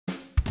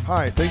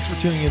Hi, thanks for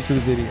tuning into the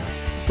video.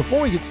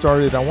 Before we get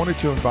started, I wanted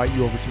to invite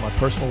you over to my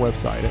personal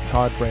website at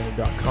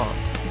toddbrandon.com.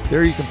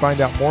 There you can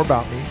find out more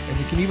about me, and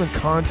you can even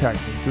contact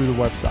me through the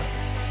website.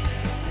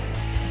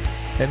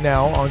 And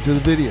now, on to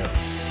the video.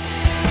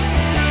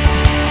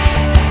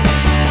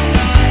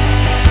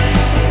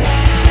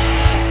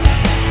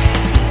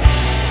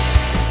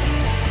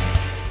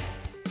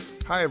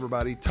 Hi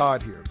everybody,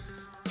 Todd here.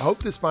 I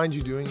hope this finds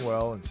you doing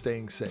well and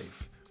staying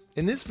safe.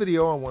 In this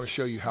video, I want to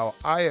show you how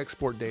I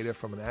export data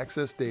from an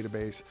Access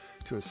database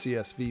to a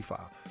CSV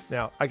file.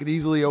 Now, I could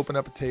easily open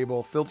up a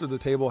table, filter the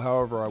table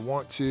however I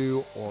want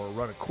to, or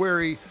run a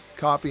query,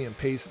 copy and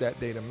paste that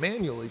data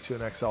manually to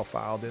an Excel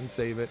file, then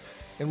save it,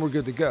 and we're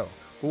good to go.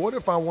 But what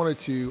if I wanted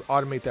to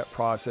automate that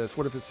process?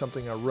 What if it's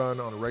something I run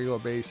on a regular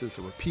basis,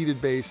 a repeated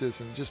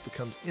basis, and it just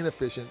becomes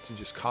inefficient to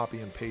just copy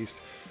and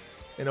paste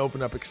and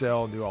open up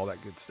Excel and do all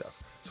that good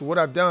stuff? So what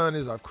I've done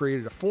is I've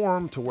created a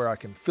form to where I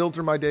can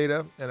filter my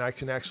data and I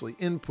can actually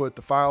input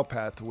the file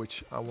path to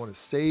which I want to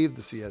save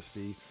the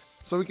CSV,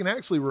 so we can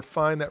actually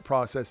refine that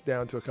process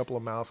down to a couple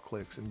of mouse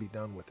clicks and be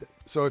done with it.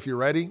 So if you're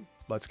ready,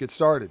 let's get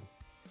started.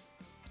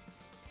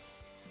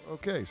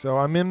 Okay, so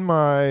I'm in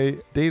my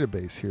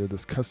database here,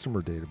 this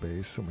customer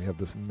database, and we have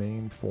this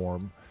main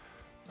form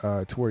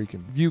to where you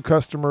can view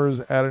customers,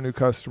 add a new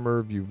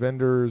customer, view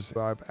vendors. So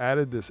I've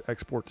added this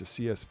export to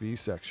CSV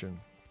section.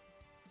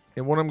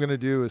 And what I'm going to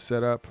do is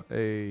set up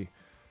a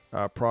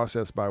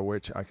process by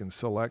which I can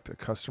select a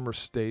customer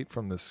state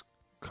from this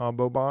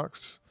combo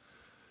box.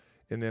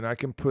 And then I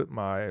can put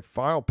my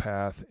file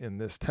path in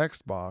this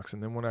text box.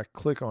 And then when I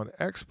click on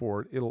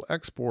export, it'll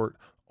export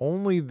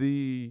only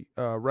the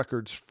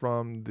records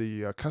from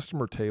the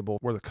customer table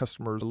where the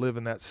customers live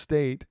in that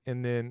state.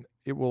 And then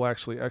it will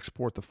actually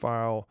export the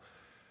file,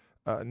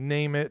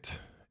 name it,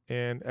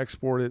 and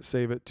export it,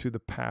 save it to the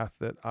path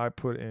that I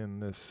put in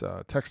this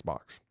text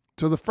box.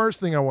 So the first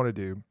thing I want to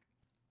do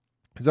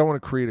is I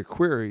want to create a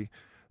query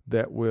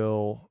that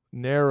will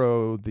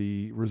narrow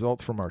the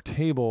results from our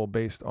table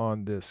based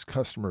on this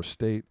customer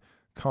state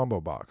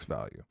combo box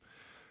value.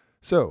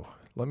 So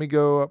let me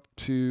go up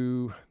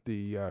to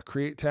the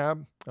Create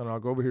tab, and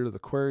I'll go over here to the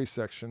Query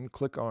section,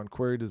 click on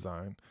Query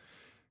Design.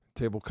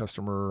 Table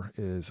customer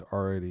is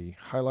already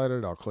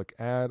highlighted. I'll click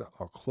Add.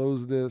 I'll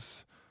close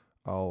this.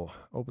 I'll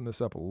open this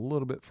up a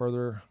little bit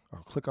further.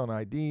 I'll click on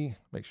ID,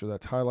 make sure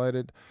that's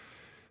highlighted.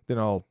 Then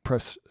I'll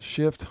press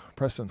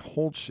and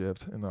hold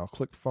Shift, and I'll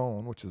click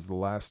Phone, which is the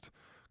last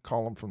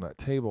column from that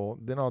table.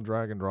 Then I'll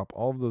drag and drop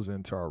all of those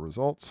into our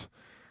results.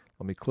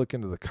 Let me click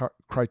into the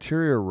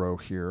criteria row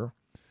here,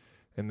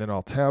 and then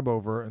I'll tab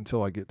over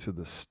until I get to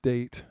the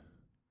state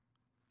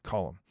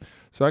column.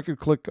 So I could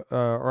click,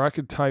 or I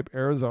could type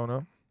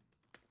Arizona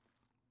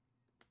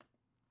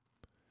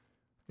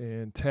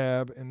and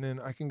tab, and then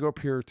I can go up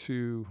here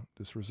to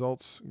this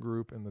results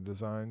group in the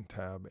design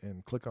tab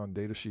and click on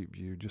datasheet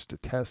view just to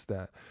test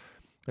that.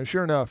 And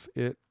sure enough,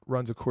 it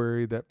runs a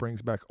query that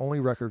brings back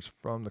only records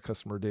from the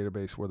customer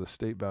database where the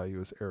state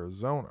value is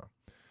Arizona.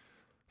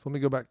 So let me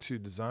go back to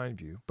design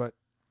view, but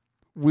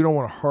we don't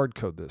want to hard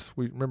code this.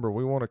 Remember,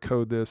 we want to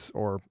code this,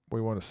 or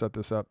we want to set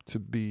this up to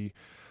be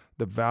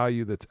the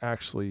value that's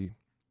actually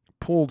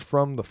pulled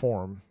from the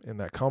form in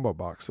that combo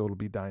box, so it'll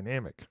be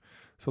dynamic.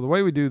 So the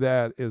way we do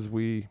that is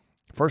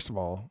first of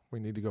all, we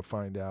need to go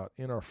find out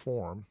in our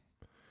form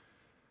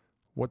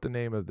what the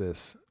name of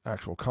this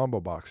actual combo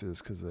box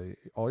is, because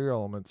all your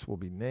elements will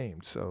be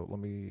named. So let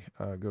me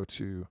go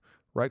to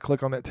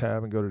right-click on that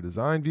tab and go to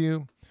Design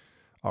View.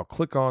 I'll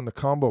click on the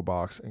combo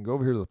box and go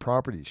over here to the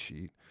Properties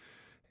sheet,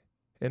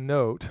 and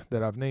note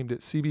that I've named it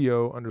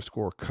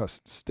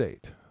CBO_cust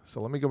state.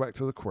 So let me go back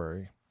to the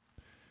query,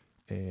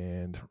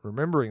 and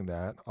remembering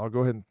that, I'll go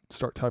ahead and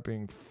start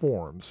typing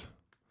forms.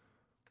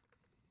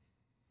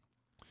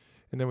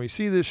 And then when you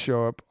see this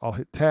show up, I'll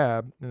hit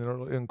tab, and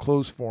it'll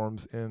enclose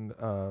forms in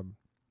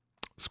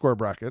square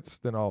brackets.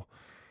 Then I'll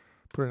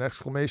put an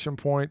exclamation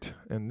point,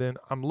 and then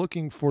I'm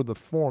looking for the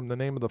form, the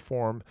name of the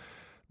form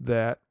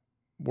that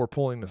we're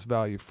pulling this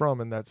value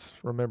from, and that's,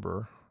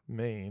 remember,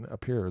 main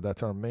up here.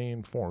 That's our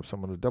main form. So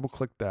I'm going to double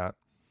click that,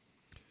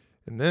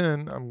 and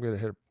then I'm going to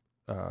hit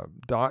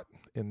dot,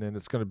 and then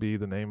it's going to be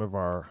the name of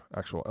our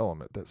actual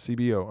element, that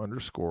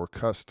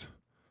CBO_cust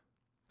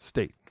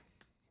state.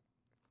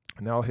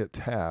 And now I'll hit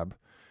tab,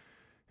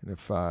 and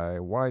if I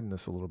widen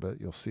this a little bit,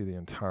 you'll see the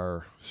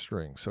entire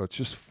string. So it's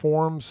just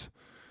forms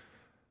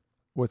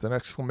with an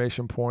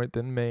exclamation point,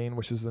 then main,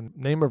 which is the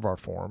name of our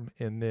form,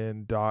 and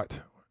then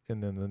dot,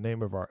 and then the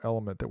name of our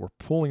element that we're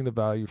pulling the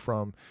value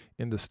from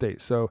into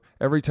state. So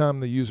every time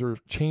the user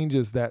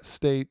changes that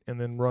state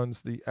and then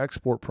runs the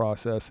export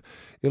process,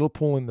 it'll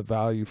pull in the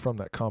value from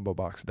that combo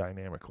box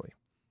dynamically.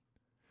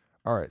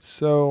 All right,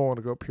 so I want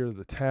to go up here to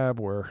the tab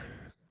where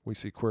we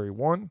see query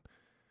 1.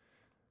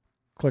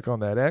 Click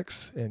on that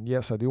X, and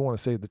yes, I do want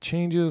to save the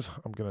changes.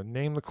 I'm going to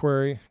name the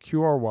query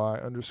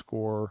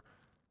QRY_cust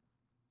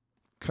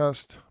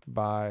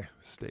by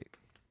state.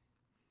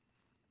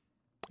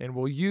 And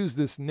we'll use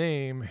this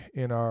name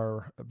in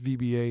our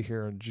VBA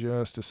here in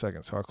just a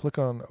second. So I'll click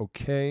on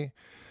OK.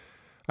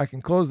 I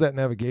can close that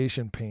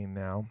navigation pane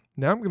now.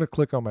 Now I'm going to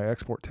click on my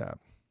export tab.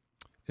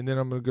 And then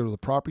I'm going to go to the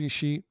property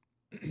sheet.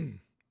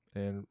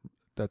 And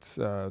that's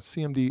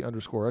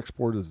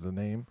CMD_export is the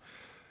name.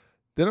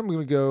 Then I'm going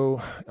to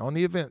go on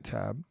the event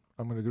tab.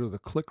 I'm going to go to the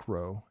click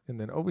row. And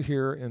then over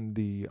here on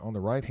the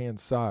right-hand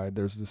side,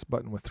 there's this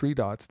button with 3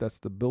 dots. That's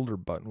the builder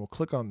button. We'll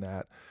click on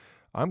that.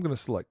 I'm going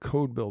to select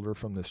code builder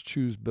from this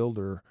choose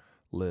builder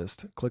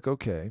list. Click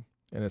OK.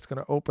 And it's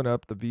going to open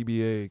up the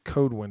VBA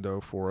code window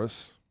for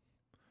us,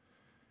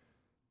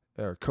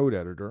 or code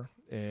editor.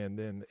 And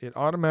then it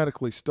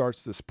automatically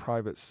starts this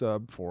private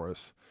sub for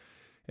us.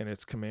 And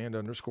it's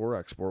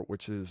command_export,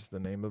 which is the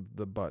name of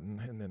the button,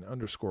 and then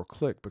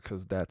 _click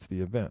because that's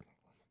the event.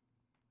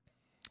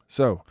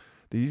 So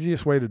the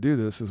easiest way to do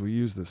this is we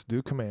use this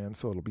do command.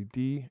 So it'll be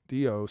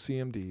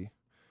DO-CMD,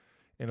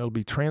 and it'll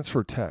be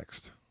transfer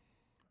text.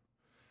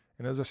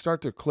 And as I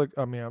start to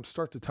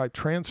start to type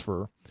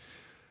transfer,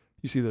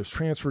 you see there's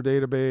transfer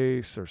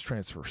database, there's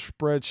transfer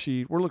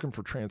spreadsheet. We're looking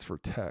for transfer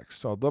text.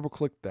 So I'll double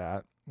click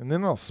that, and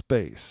then I'll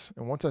space.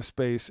 And once I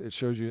space, it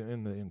shows you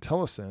in the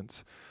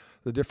IntelliSense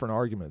the different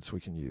arguments we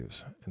can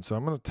use. And so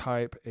I'm going to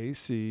type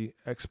AC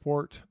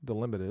export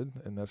delimited,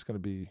 and that's going to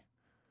be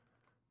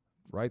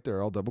right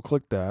there. I'll double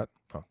click that.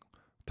 I'll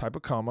type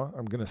a comma.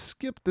 I'm going to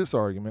skip this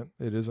argument.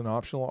 It is an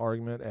optional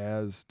argument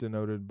as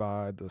denoted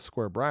by the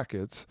square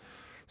brackets.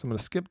 So I'm going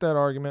to skip that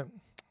argument.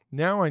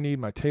 Now I need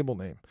my table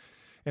name.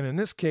 And in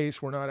this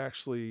case, we're not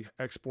actually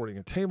exporting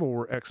a table.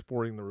 We're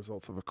exporting the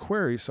results of a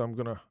query. So I'm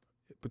going to,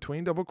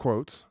 between double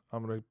quotes,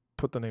 I'm going to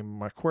put the name of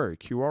my query,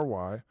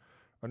 QRY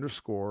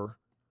 _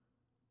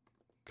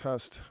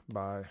 cust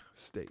by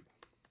state.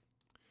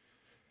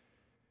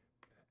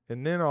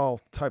 And then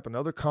I'll type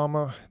another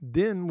comma.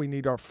 Then we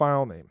need our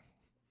file name.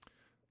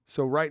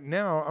 So right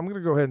now, I'm going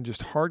to go ahead and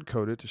just hard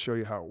code it to show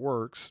you how it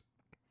works.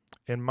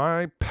 And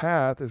my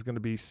path is going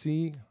to be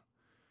C,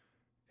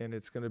 and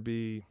it's going to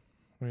be,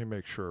 let me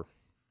make sure.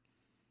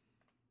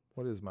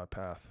 What is my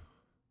path?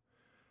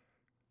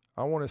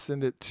 I want to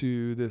send it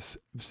to this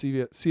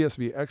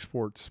CSV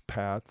exports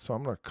path, so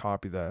I'm going to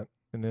copy that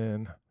and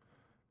then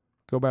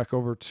go back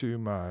over to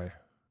my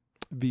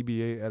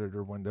VBA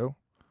editor window,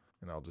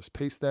 and I'll just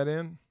paste that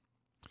in.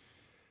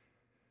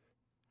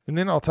 And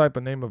then I'll type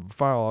a name of a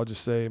file. I'll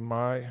just say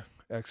my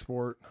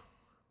export.csv.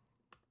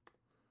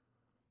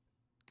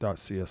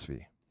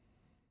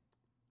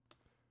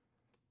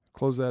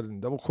 Close that in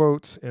double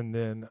quotes, and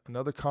then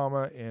another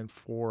comma. And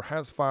for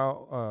has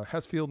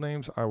field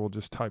names, I will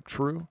just type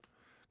true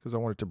because I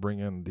want it to bring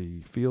in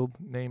the field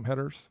name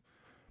headers.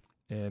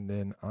 And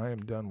then I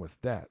am done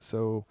with that.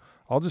 So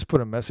I'll just put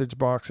a message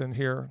box in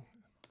here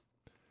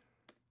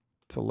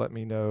to let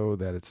me know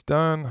that it's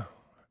done.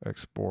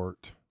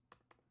 Export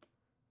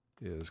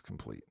is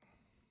complete.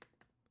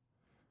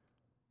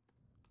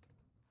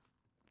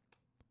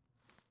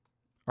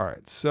 All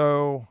right,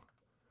 so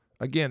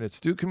again, it's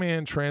do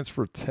command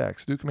transfer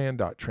text, do command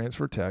dot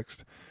transfer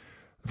text.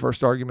 The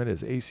first argument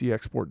is AC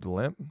export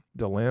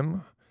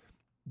delim.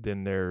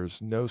 Then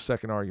there's no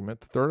second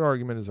argument. The third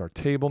argument is our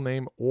table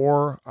name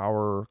or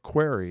our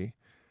query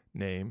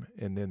name.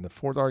 And then the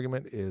fourth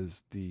argument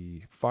is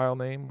the file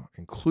name,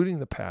 including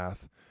the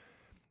path.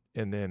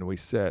 And then we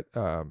set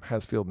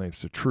has field names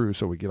to true,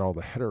 so we get all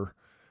the header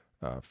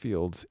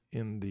fields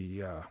in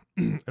the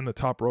in the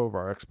top row of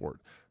our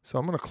export. So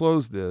I'm going to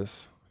close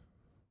this.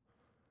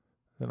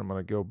 Then I'm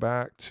going to go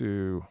back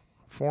to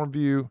form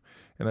view,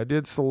 and I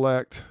did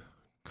select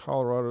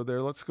Colorado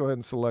there. Let's go ahead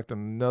and select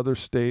another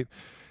state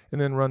and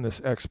then run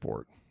this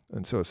export.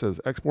 And so it says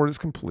export is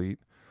complete.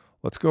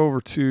 Let's go over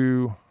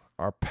to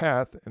our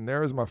path, and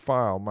there is my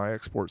file, my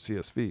export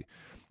CSV.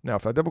 Now,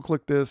 if I double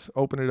click this,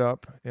 open it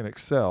up in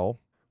Excel,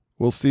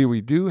 we'll see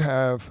we do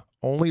have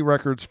only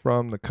records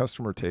from the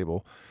customer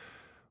table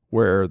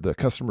where the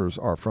customers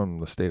are from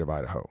the state of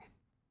Idaho.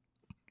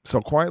 So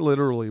quite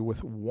literally,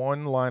 with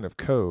one line of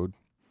code,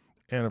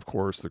 and of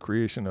course the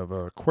creation of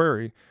a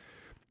query,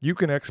 you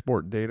can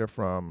export data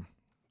from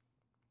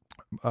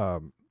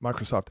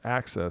Microsoft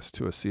Access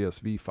to a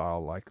CSV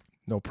file like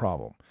no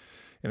problem.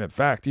 And in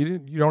fact, you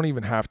don't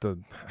even have to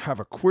have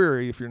a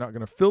query if you're not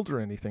going to filter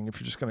anything. If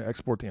you're just going to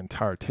export the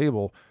entire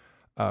table,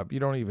 you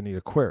don't even need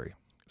a query.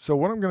 So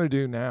what I'm going to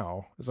do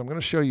now is I'm going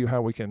to show you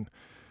how we can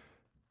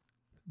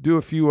do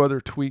a few other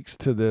tweaks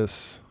to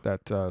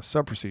that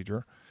sub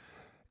procedure.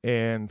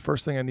 And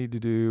first thing I need to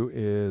do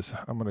is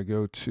I'm going to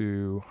go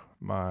to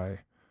my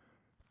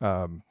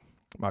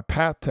my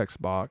path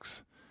text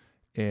box,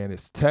 and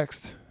it's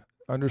text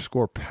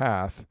underscore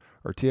path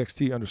or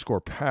txt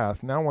underscore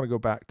path. Now I want to go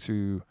back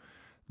to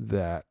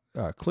that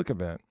click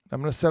event.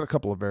 I'm going to set a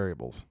couple of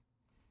variables.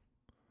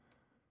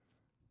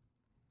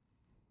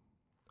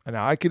 And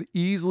now I could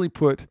easily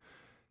put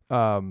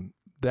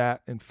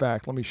that. In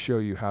fact, let me show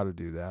you how to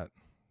do that.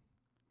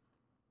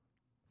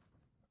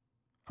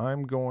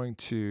 I'm going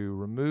to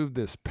remove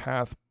this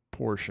path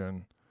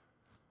portion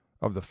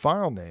of the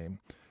file name,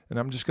 and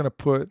I'm just going to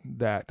put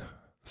that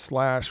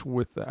slash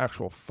with the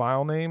actual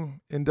file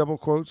name in double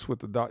quotes with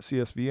the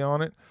 .csv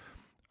on it.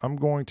 I'm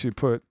going to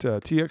put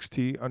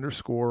txt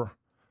underscore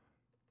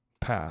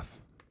path.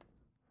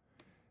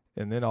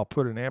 And then I'll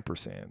put an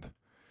ampersand.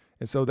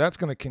 And so that's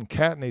going to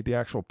concatenate the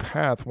actual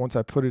path once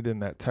I put it in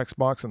that text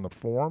box in the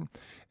form,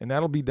 and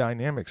that'll be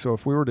dynamic. So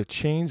if we were to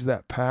change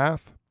that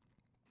path,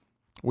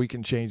 we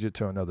can change it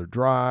to another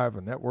drive,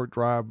 a network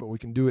drive, but we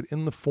can do it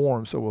in the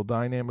form, so it will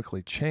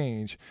dynamically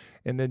change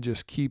and then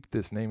just keep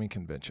this naming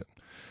convention.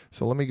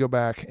 So let me go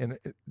back, and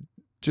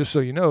just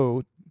so you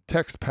know,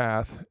 text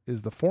path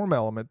is the form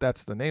element.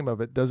 That's the name of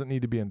it. Doesn't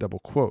need to be in double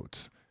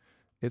quotes.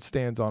 It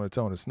stands on its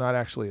own. It's not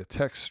actually a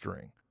text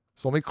string.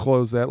 So let me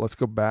close that. Let's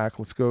go back.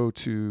 Let's go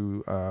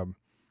to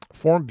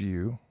form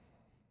view.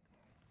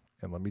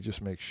 And let me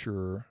just make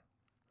sure.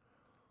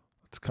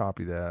 Let's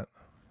copy that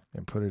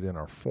and put it in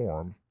our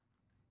form.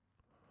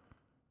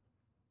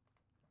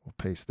 We'll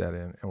paste that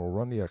in and we'll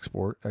run the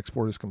export.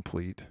 Export is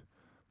complete.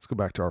 Let's go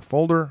back to our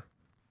folder.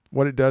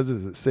 What it does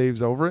is it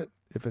saves over it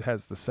if it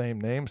has the same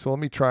name. So let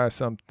me try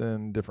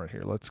something different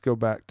here. Let's go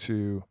back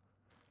to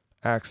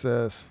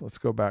access. Let's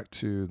go back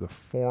to the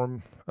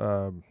form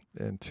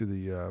and to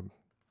the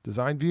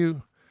design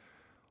view.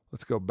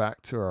 Let's go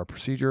back to our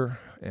procedure,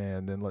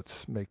 and then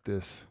let's make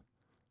this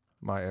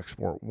my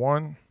export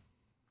 1.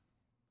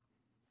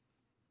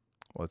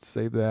 Let's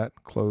save that,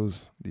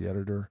 close the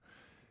editor,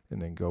 and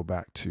then go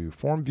back to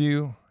form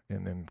view,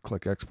 and then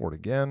click export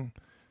again.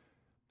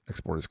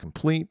 Export is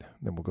complete.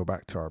 Then we'll go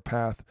back to our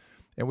path,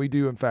 and we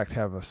do in fact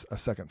have a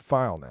second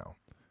file now.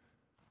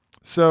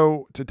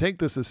 So to take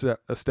this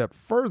a step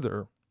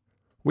further,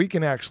 we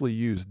can actually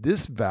use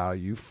this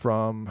value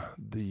from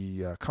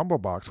the combo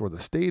box where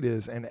the state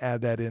is and add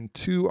that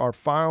into our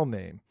file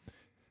name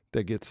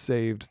that gets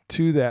saved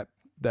to that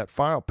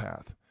file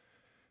path.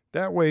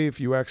 That way, if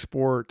you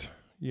export,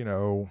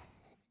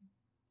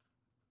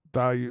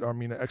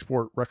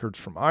 export records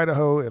from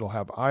Idaho, it'll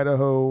have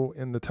Idaho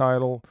in the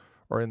title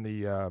or in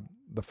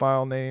the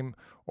file name.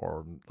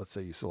 Or let's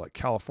say you select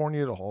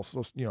California, it'll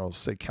also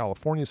say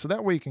California. So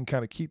that way you can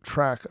kind of keep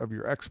track of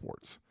your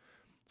exports.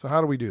 So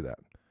how do we do that?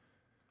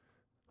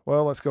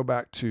 Well, let's go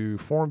back to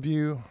design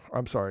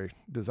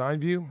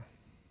view.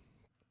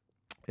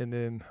 And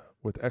then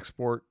with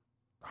export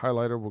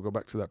highlighter, we'll go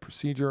back to that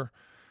procedure,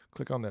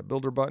 click on that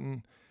builder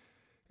button.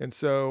 And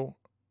so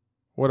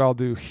what I'll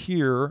do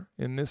here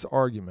in this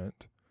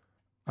argument,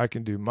 I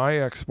can do my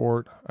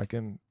export. I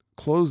can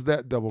close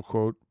that double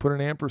quote, put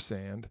an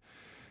ampersand,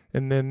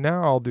 and then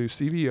now I'll do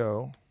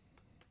CBO,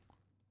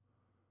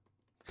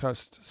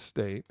 cust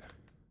state,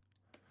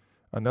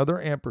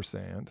 another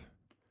ampersand,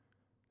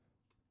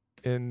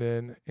 and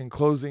then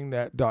enclosing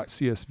that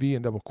 .csv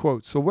in double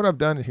quotes. So what I've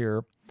done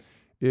here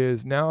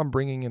is now I'm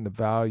bringing in the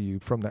value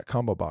from that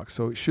combo box.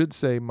 So it should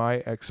say my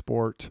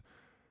export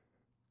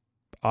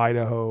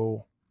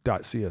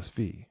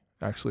Idaho.csv.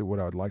 Actually, what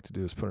I would like to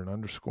do is put an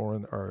underscore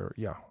in,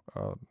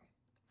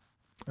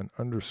 an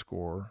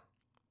underscore,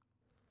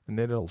 and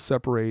then it'll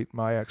separate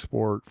my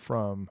export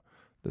from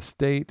the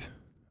state,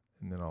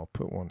 and then I'll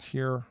put one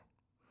here.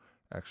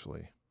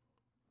 Actually,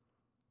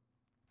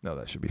 no,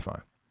 that should be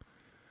fine.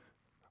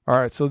 All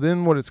right, so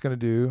then what it's going to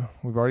do,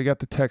 we've already got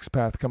the text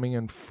path coming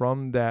in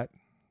from that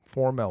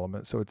form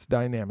element, so it's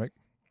dynamic.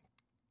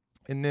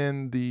 And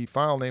then the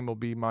file name will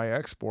be my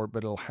export,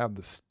 but it'll have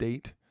the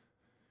state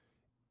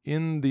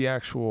in the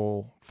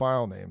actual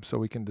file name, so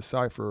we can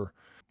decipher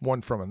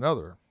one from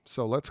another.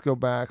 So let's go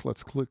back,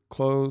 let's click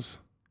close,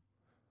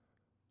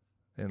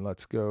 and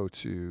let's go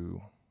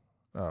to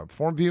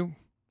form view.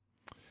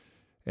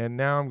 And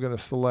now I'm going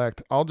to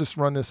select, I'll just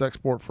run this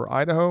export for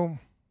Idaho.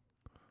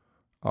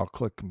 I'll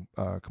click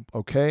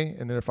OK.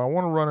 And then if I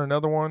want to run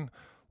another one,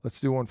 let's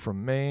do one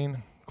from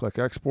Maine. Click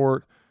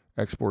export.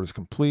 Export is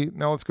complete.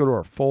 Now let's go to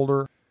our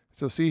folder.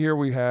 So see here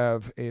we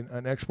have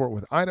an export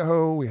with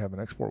Idaho. We have an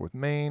export with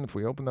Maine. If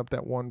we open up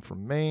that one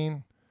from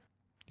Maine,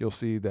 you'll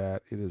see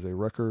that it is a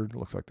record.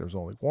 Looks like there's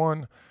only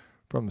one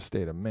from the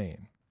state of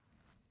Maine.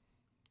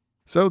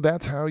 So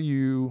that's how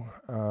you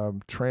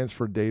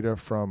transfer data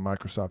from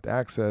Microsoft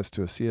Access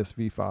to a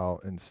CSV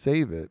file and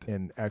save it,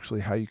 and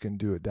actually how you can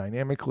do it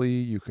dynamically.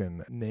 You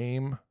can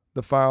name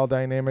the file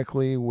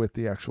dynamically with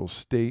the actual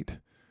state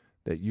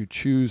that you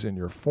choose in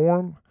your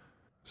form.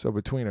 So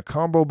between a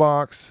combo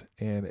box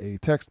and a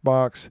text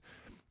box,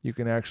 you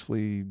can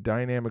actually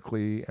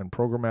dynamically and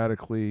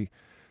programmatically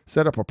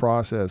set up a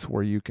process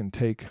where you can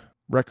take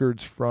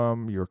records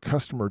from your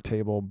customer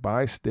table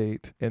by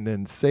state and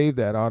then save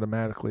that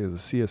automatically as a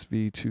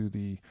CSV to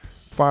the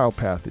file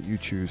path that you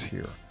choose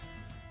here.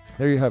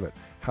 There you have it,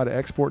 how to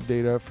export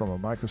data from a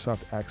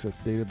Microsoft Access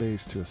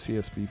database to a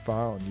CSV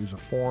file and use a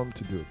form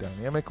to do it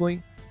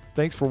dynamically.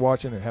 Thanks for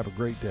watching and have a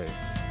great day.